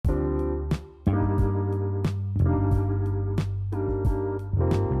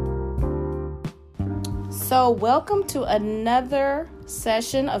So welcome to another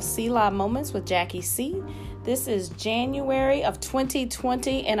session of C-Law Moments with Jackie C. This is January of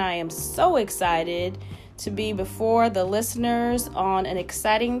 2020, and I am so excited to be before the listeners on an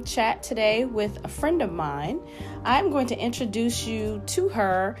exciting chat today with a friend of mine. I'm going to introduce you to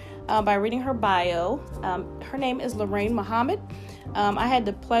her by reading her bio. Her name is Lorraine Muhammad. I had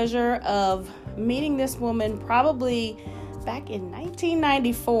the pleasure of meeting this woman probably back in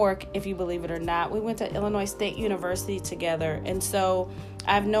 1994, if you believe it or not. We went to Illinois State University together, and so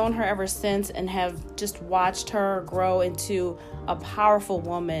I've known her ever since and have just watched her grow into a powerful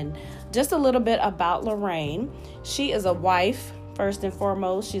woman. Just a little bit about Lorraine. She is a wife, first and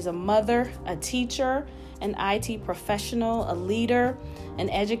foremost. She's a mother, a teacher, an IT professional, a leader, an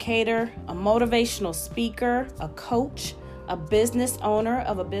educator, a motivational speaker, a coach, a business owner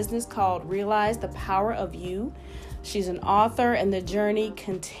of a business called Realize the Power of You. She's an author, and the journey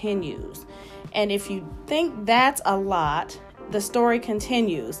continues. And if you think that's a lot, the story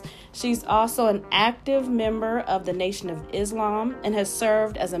continues. She's also an active member of the Nation of Islam and has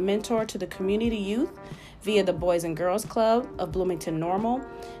served as a mentor to the community youth via the Boys and Girls Club of Bloomington Normal.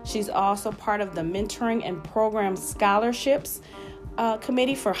 She's also part of the Mentoring and Program Scholarships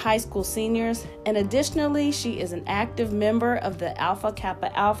Committee for high school seniors, and additionally she is an active member of the Alpha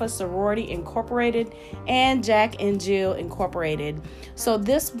Kappa Alpha Sorority Incorporated and Jack and Jill Incorporated. So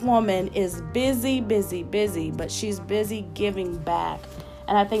this woman is busy, but she's busy giving back,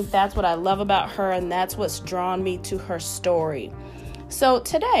 and I think that's what I love about her, and that's what's drawn me to her story. So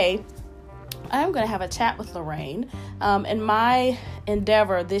today I'm going to have a chat with Lorraine, and my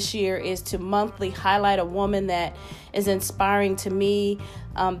endeavor this year is to monthly highlight a woman that is inspiring to me,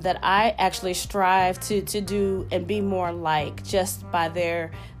 that I actually strive to do and be more like, just by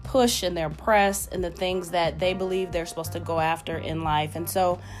their push and their press and the things that they believe they're supposed to go after in life. And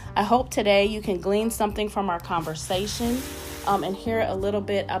so I hope today you can glean something from our conversation and hear a little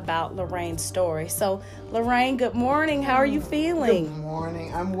bit about Lorraine's story. So Lorraine, good morning. How are you feeling? Good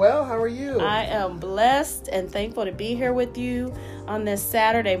morning. I'm well. How are you? I am blessed and thankful to be here with you on this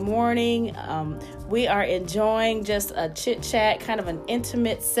Saturday morning. We are enjoying just a chit chat, kind of an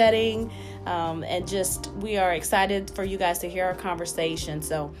intimate setting. And just, we are excited for you guys to hear our conversation.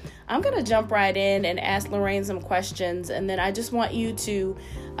 So I'm going to jump right in and ask Lorraine some questions. And then I just want you to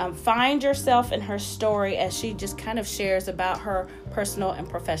find yourself in her story as she just kind of shares about her personal and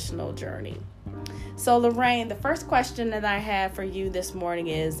professional journey. So Lorraine, the first question that I have for you this morning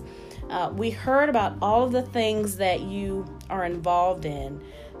is, we heard about all of the things that you are involved in.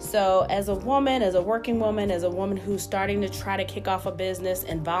 So as a woman, as a working woman, as a woman who's starting to try to kick off a business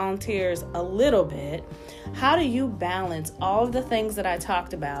and volunteers a little bit, how do you balance all of the things that I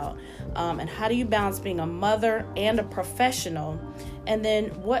talked about? And how do you balance being a mother and a professional? And then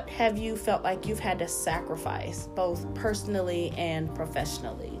what have you felt like you've had to sacrifice, both personally and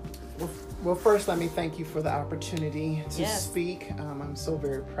professionally? Well, first, let me thank you for the opportunity to speak. I'm so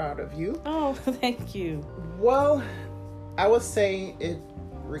very proud of you. Oh, thank you. Well, I would say it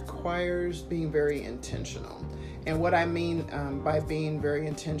requires being very intentional. And what I mean by being very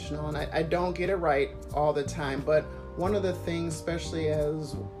intentional, and I don't get it right all the time, but one of the things, especially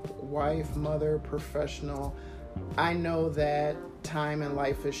as wife, mother, professional, I know that time in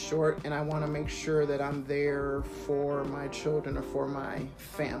life is short, and I want to make sure that I'm there for my children or for my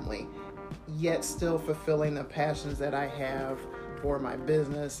family, yet still fulfilling the passions that I have for my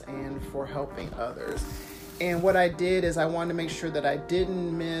business and for helping others. And what I did is I wanted to make sure that I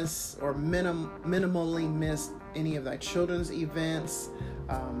didn't miss or minimally miss any of my children's events,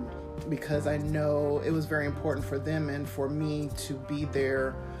 because I know it was very important for them and for me to be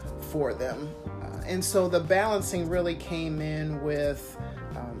there for them. And so the balancing really came in with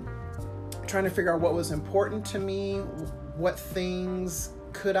trying to figure out what was important to me, what things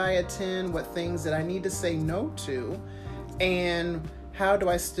could I attend, what things did I need to say no to, and how do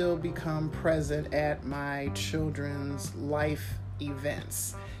I still become present at my children's life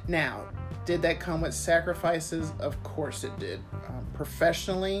events? Now, did that come with sacrifices? Of course it did.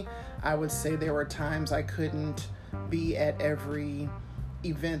 Professionally, I would say there were times I couldn't be at every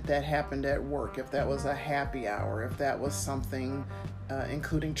event that happened at work, if that was a happy hour, if that was something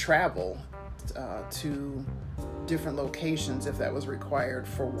including travel to different locations, if that was required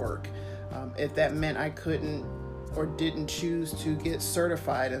for work, if that meant I couldn't or didn't choose to get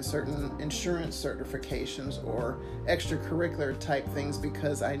certified in certain insurance certifications or extracurricular type things,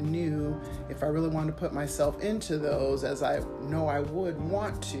 because I knew if I really wanted to put myself into those, as I know I would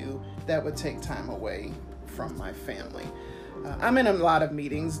want to, that would take time away from my family. I'm in a lot of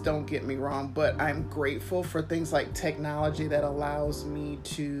meetings, don't get me wrong, but I'm grateful for things like technology that allows me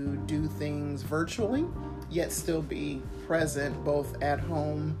to do things virtually. yet still be present both at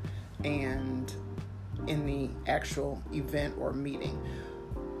home and in the actual event or meeting.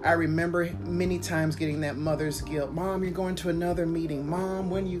 I remember many times getting that mother's guilt. Mom, you're going to another meeting.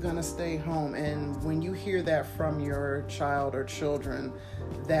 Mom, when are you going to stay home? And when you hear that from your child or children,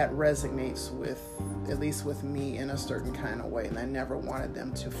 that resonates with, at least with me, in a certain kind of way. And I never wanted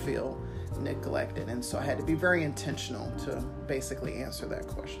them to feel neglected. And so I had to be very intentional to basically answer that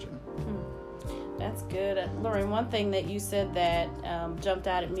question. That's good. Lauren, one thing that you said that jumped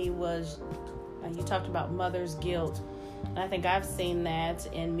out at me was you talked about mother's guilt. And I think I've seen that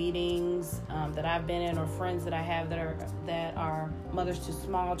in meetings that I've been in, or friends that I have that are mothers to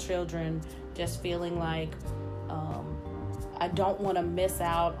small children, just feeling like I don't want to miss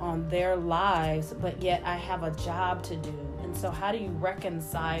out on their lives, but yet I have a job to do. And so how do you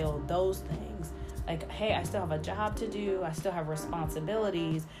reconcile those things? Like, hey, I still have a job to do. I still have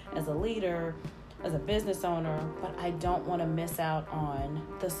responsibilities as a leader, as a business owner, but I don't want to miss out on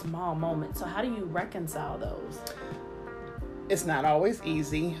the small moments. So how do you reconcile those? It's not always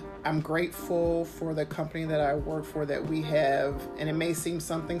easy. I'm grateful for the company that I work for, that we have, and it may seem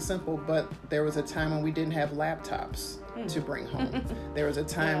something simple, but there was a time when we didn't have laptops to bring home. There was a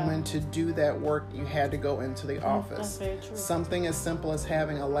time when to do that work, you had to go into the office. That's very true. Something as simple as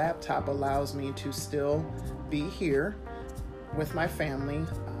having a laptop allows me to still be here with my family.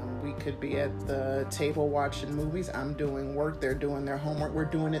 We could be at the table watching movies. I'm doing work. They're doing their homework. We're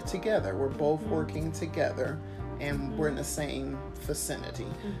doing it together. We're both working together, and we're in the same vicinity.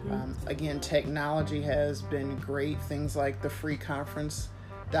 Again, technology has been great. Things like the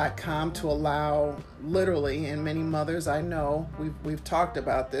freeconference.com to allow, literally, and many mothers I know, we've talked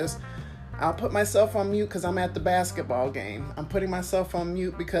about this, I'll put myself on mute because I'm at the basketball game. I'm putting myself on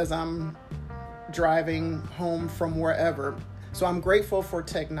mute because I'm driving home from wherever. So I'm grateful for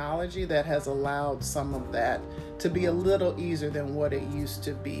technology that has allowed some of that to be a little easier than what it used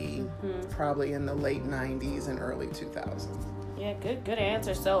to be probably in the late 90s and early 2000s. Yeah, good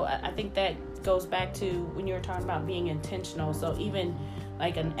answer. So I think that goes back to when you were talking about being intentional. So even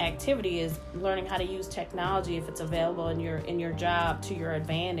like an activity is learning how to use technology if it's available in your job to your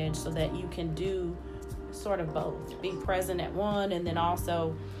advantage, so that you can do sort of both. Be present at one, and then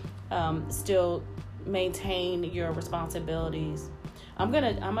also still maintain your responsibilities. I'm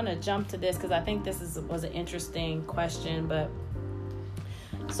gonna jump to this because I think this was an interesting question. But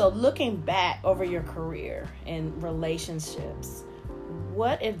so looking back over your career and relationships,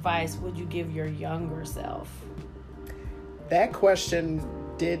 what advice would you give your younger self? That question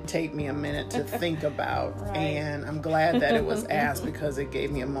did take me a minute to think about, right. And I'm glad that it was asked because it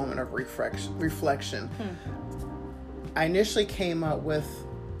gave me a moment of reflection. I initially came up with,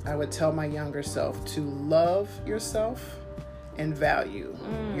 I would tell my younger self to love yourself and value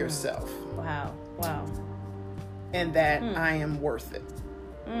yourself. Wow. And that I am worth it.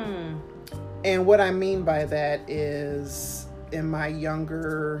 And what I mean by that is, in my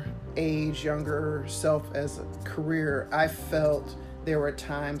younger self as a career, I felt there were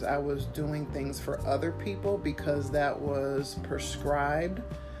times I was doing things for other people because that was prescribed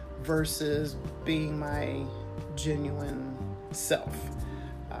versus being my genuine self.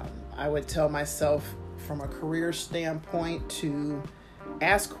 I would tell myself from a career standpoint to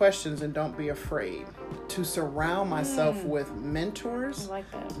ask questions and don't be afraid, to surround myself with mentors. I like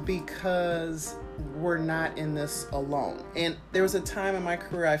that. Because we're not in this alone. And there was a time in my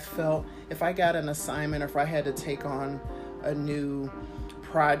career I felt if I got an assignment or if I had to take on a new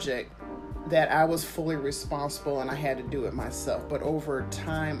project, that I was fully responsible and I had to do it myself. But over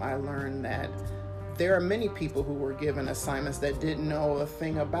time, I learned that there are many people who were given assignments that didn't know a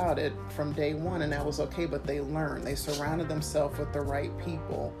thing about it from day one, and that was okay, but they learned. They surrounded themselves with the right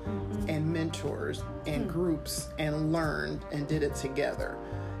people and mentors and groups and learned and did it together.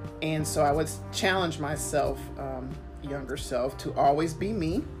 And so I would challenge myself, younger self, to always be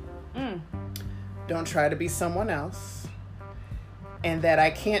me. Don't try to be someone else. And that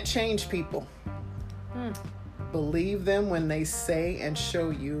I can't change people. Believe them when they say and show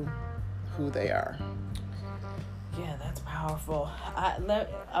you who they are. Yeah, that's powerful.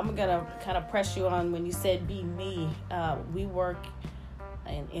 I'm gonna kind of press you on when you said be me. We work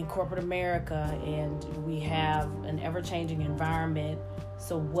in corporate America, and we have an ever-changing environment.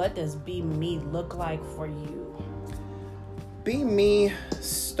 So what does be me look like for you? Be me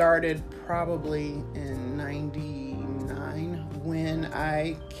started probably in 99 when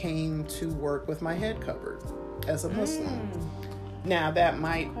I came to work with my head covered as a Muslim. Now that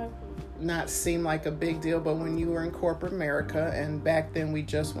might not seem like a big deal, but when you were in corporate America, and back then we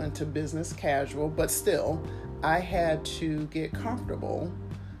just went to business casual, but still I had to get comfortable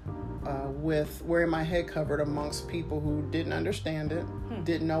with wearing my head covered amongst people who didn't understand it,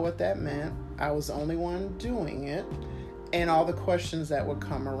 didn't know what that meant. I was the only one doing it, and all the questions that would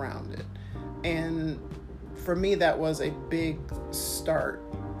come around it. And for me, that was a big start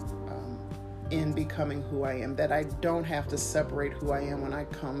in becoming who I am, that I don't have to separate who I am when I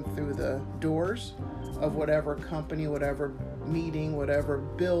come through the doors of whatever company, whatever meeting, whatever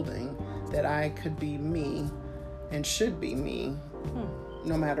building, that I could be me and should be me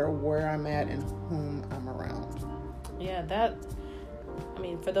no matter where I'm at and whom I'm around. Yeah,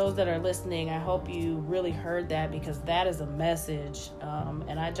 for those that are listening, I hope you really heard that, because that is a message.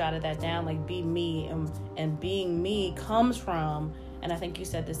 And I jotted that down, like, be me. And being me comes from, and I think you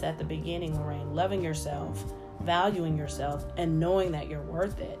said this at the beginning, Lorraine, loving yourself, valuing yourself, and knowing that you're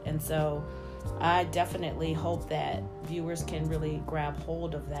worth it. And so I definitely hope that viewers can really grab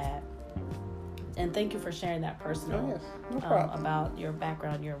hold of that. And thank you for sharing that personal about your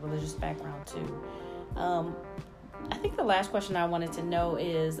background, your religious background too. I think the last question I wanted to know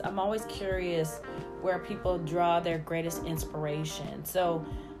is, I'm always curious where people draw their greatest inspiration. So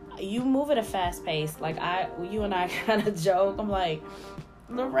you move at a fast pace. Like you and I kind of joke. I'm like,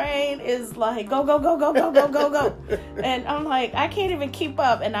 Lorraine is like, go, go, go, go, go, go, go, go. And I'm like, I can't even keep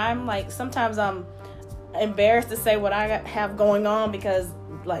up. And I'm like, sometimes I'm embarrassed to say what I have going on, because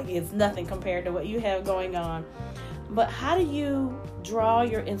like it's nothing compared to what you have going on. But how do you draw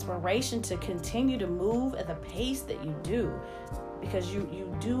your inspiration to continue to move at the pace that you do? Because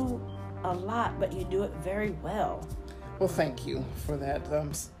you do a lot, but you do it very well. Well, thank you for that.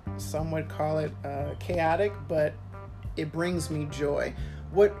 Some would call it chaotic, but it brings me joy.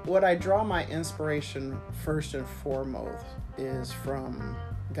 What I draw my inspiration first and foremost is from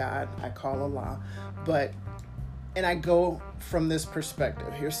God. I call Allah. And I go from this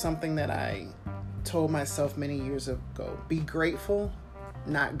perspective. Here's something that I told myself many years ago. Be grateful,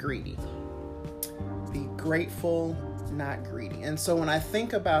 not greedy. Be grateful, not greedy. And so when I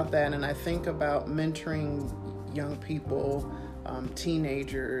think about that, and I think about mentoring young people,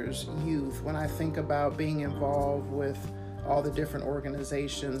 teenagers, youth, when I think about being involved with all the different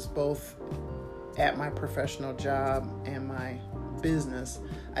organizations, both at my professional job and my business,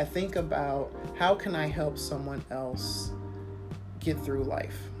 I think about how can I help someone else get through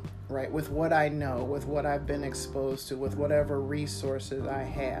life, right? With what I know, with what I've been exposed to, with whatever resources I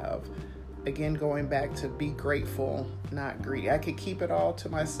have. Again, going back to be grateful, not greedy. I could keep it all to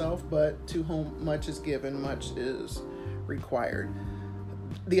myself, but to whom much is given, much is required.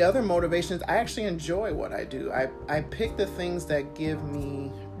 The other motivation is I actually enjoy what I do. I pick the things that give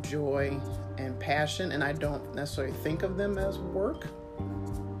me joy and passion, and I don't necessarily think of them as work,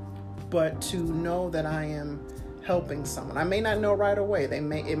 but to know that I am helping someone. I may not know right away. It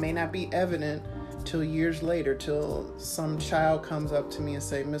may not be evident till years later, till some child comes up to me and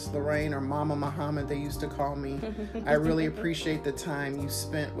say, Miss Lorraine, or Mama Muhammad, they used to call me. I really appreciate the time you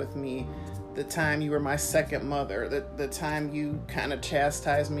spent with me, the time you were my second mother, the time you kind of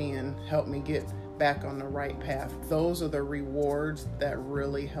chastised me and helped me get back on the right path. Those are the rewards that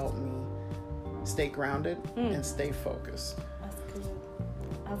really help me stay grounded and stay focused. That's good.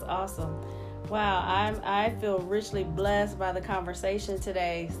 That's awesome. Wow, I feel richly blessed by the conversation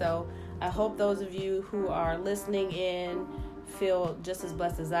today. So I hope those of you who are listening in feel just as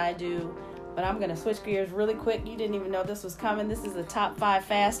blessed as I do. But I'm going to switch gears really quick. You didn't even know this was coming. This is a top 5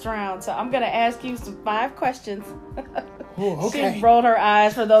 fast round. So I'm going to ask you some 5 questions. Ooh, okay. She rolled her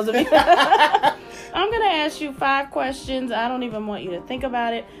eyes for those of you. I'm going to ask you 5 questions. I don't even want you to think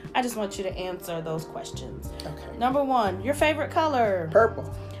about it. I just want you to answer those questions. Okay. Number 1, your favorite color?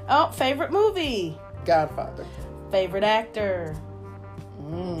 Purple. Oh, favorite movie? Godfather. Favorite actor?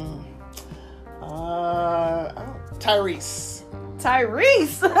 Tyrese.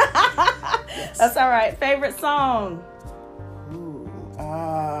 Tyrese. Yes. That's all right. Favorite song? Ooh,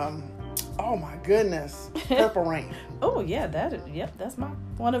 oh my goodness. Purple Rain. Oh yeah, that's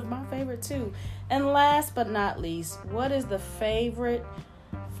one of my favorite too. And last but not least, what is the favorite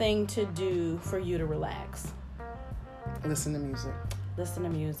thing to do for you to relax? Listen to music. Listen to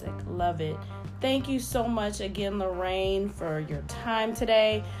music. Love it. Thank you so much again, Lorraine, for your time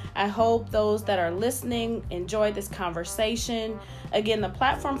today. I hope those that are listening enjoyed this conversation. Again, the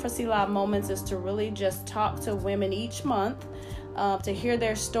platform for Selah Moments is to really just talk to women each month, to hear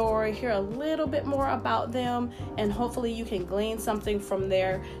their story, hear a little bit more about them, and hopefully you can glean something from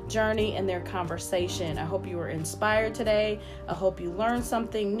their journey and their conversation. I hope you were inspired today. I hope you learned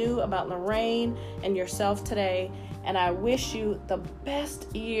something new about Lorraine and yourself today. And I wish you the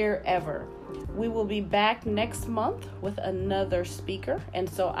best year ever. We will be back next month with another speaker. And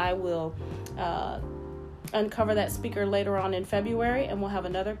so I will uncover that speaker later on in February, and we'll have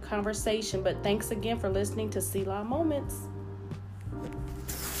another conversation. But thanks again for listening to Selah Moments.